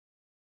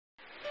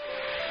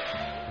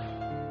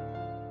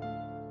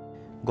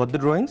Got the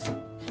drawings?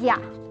 Yeah.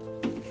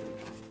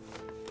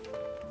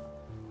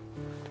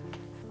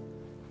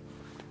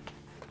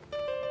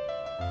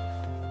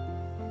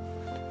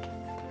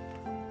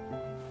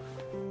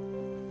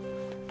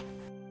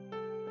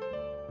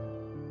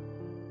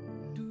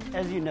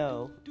 As you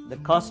know, the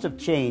cost of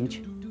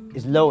change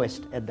is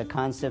lowest at the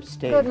concept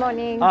stage. Good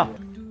morning. Ah,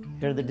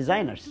 here are the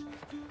designers.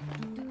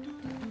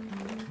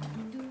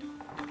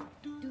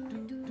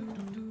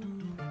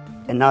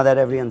 And now that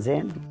everyone's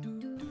in,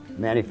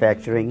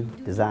 manufacturing,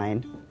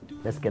 design,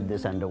 let's get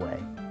this underway.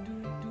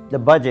 The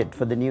budget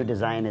for the new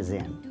design is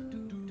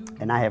in.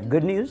 And I have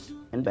good news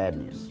and bad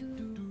news.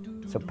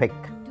 So pick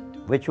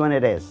which one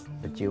it is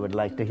that you would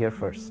like to hear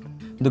first.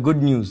 The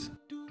good news.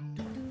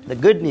 The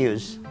good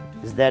news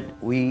is that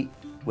we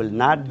will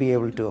not be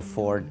able to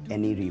afford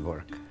any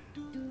rework.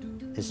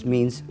 This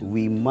means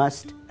we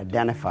must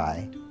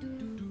identify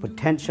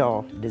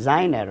potential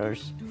design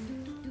errors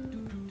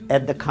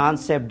at the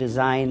concept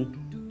design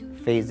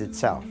phase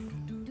itself.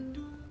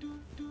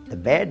 The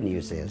bad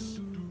news is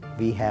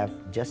we have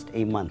just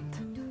a month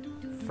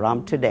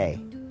from today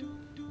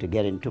to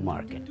get into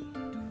market.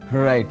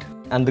 Right.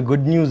 And the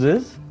good news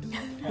is?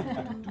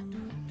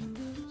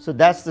 So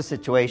that's the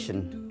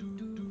situation.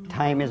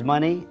 Time is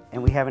money,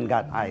 and we haven't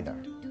got either.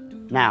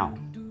 Now,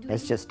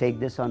 let's just take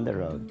this on the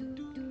road.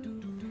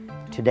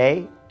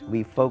 Today,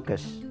 we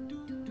focus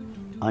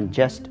on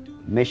just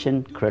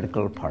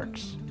mission-critical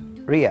parts.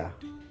 Ria,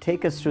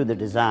 take us through the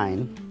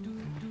design.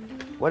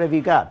 What have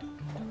you got?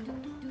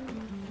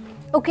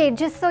 Okay,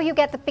 just so you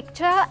get the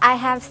picture, I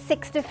have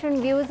 6 different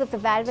views of the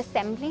valve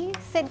assembly.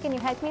 Sid, can you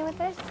help me with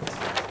this?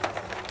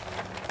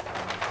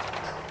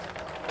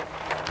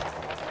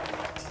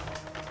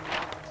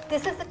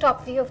 This is the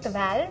top view of the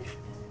valve.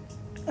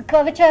 The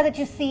curvature that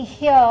you see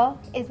here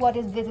is what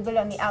is visible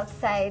on the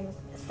outside.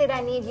 Sid,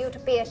 I need you to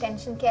pay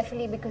attention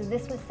carefully because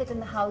this will sit in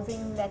the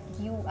housing that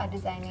you are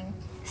designing.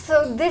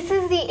 So this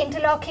is the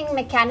interlocking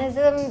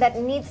mechanism that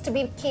needs to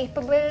be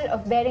capable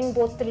of bearing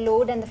both the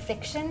load and the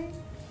friction.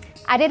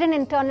 I did an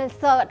internal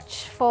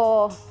search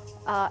for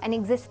an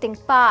existing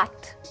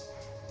part,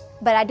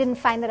 but I didn't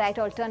find the right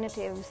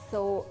alternative,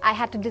 so I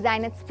had to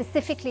design it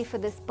specifically for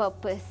this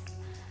purpose.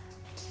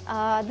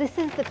 This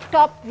is the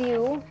top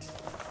view,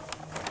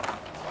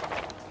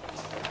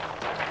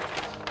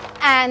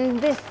 and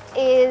this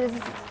is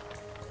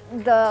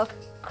the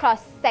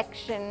cross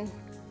section.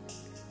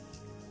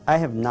 I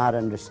have not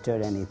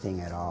understood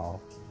anything at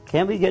all.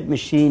 Can we get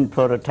machine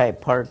prototype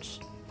parts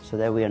so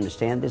that we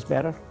understand this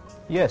better?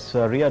 Yes,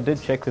 Ria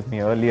did check with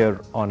me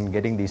earlier on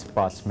getting these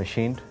parts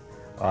machined.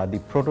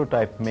 The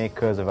prototype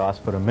makers have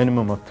asked for a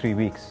minimum of 3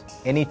 weeks.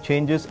 Any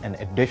changes, an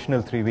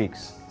additional 3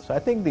 weeks. So I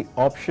think the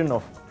option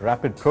of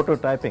rapid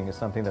prototyping is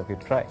something that we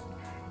try.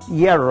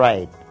 Yeah,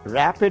 right.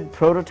 Rapid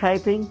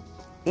prototyping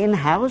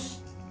in-house?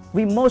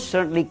 We most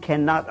certainly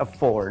cannot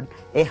afford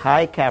a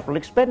high capital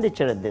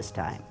expenditure at this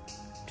time.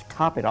 To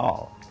top it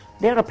all,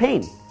 they're a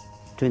pain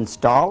to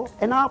install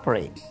and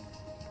operate.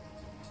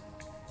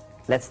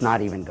 Let's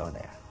not even go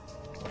there.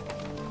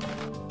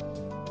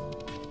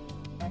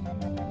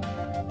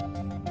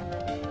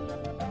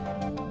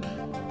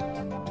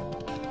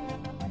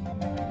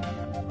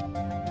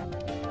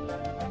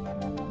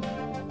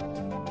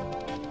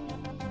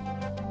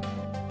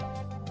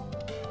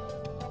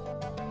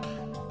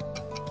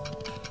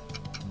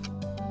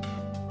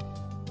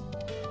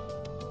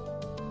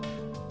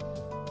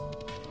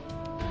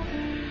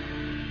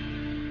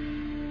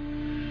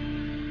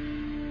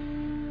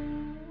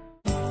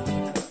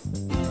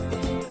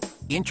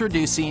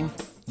 Introducing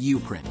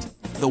Uprint,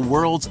 the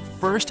world's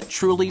first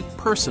truly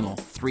personal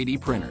 3D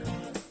printer.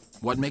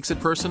 What makes it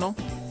personal?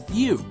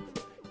 You.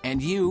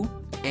 And you.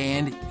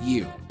 And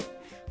you.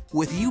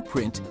 With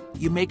Uprint,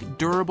 you make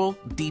durable,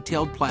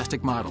 detailed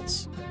plastic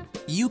models.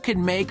 You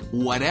can make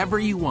whatever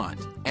you want,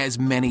 as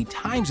many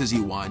times as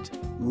you want,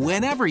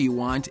 whenever you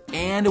want,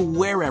 and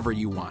wherever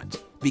you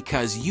want.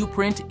 Because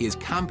Uprint is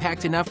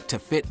compact enough to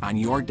fit on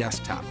your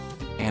desktop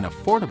and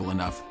affordable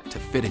enough to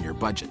fit in your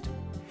budget.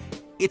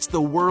 It's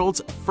the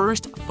world's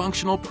first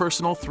functional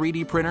personal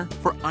 3D printer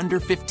for under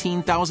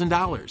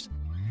 $15,000.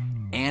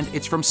 And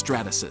it's from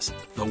Stratasys,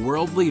 the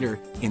world leader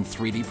in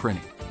 3D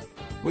printing.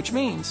 Which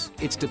means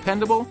it's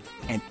dependable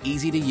and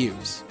easy to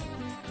use.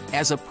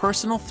 As a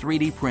personal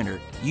 3D printer,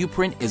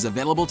 Uprint is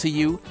available to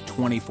you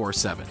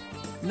 24/7.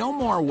 No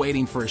more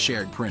waiting for a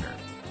shared printer.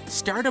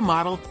 Start a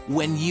model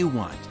when you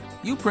want.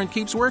 Uprint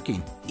keeps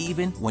working,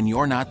 even when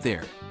you're not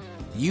there.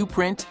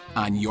 Uprint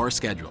on your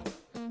schedule.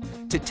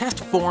 To test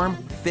form,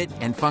 fit,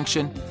 and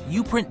function,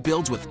 Uprint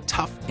builds with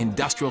tough,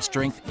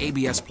 industrial-strength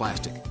ABS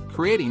plastic,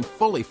 creating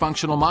fully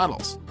functional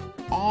models.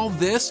 All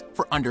this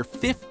for under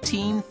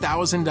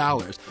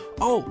 $15,000.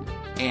 Oh,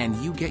 and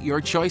you get your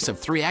choice of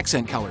 3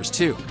 accent colors,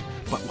 too.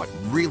 But what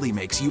really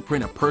makes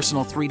Uprint a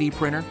personal 3D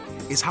printer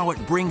is how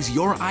it brings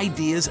your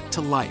ideas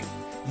to life.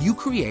 You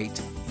create,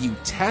 you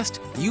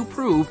test, you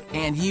prove,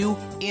 and you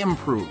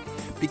improve.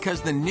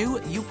 Because the new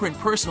Uprint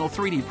Personal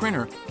 3D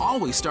printer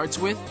always starts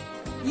with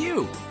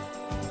you.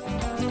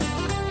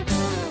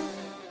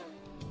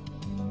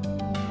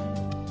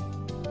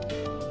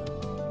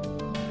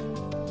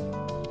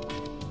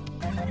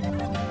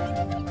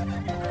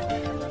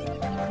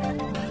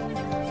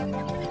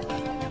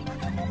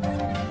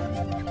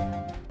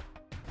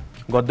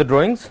 Got the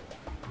drawings?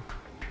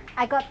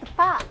 I got the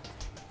part.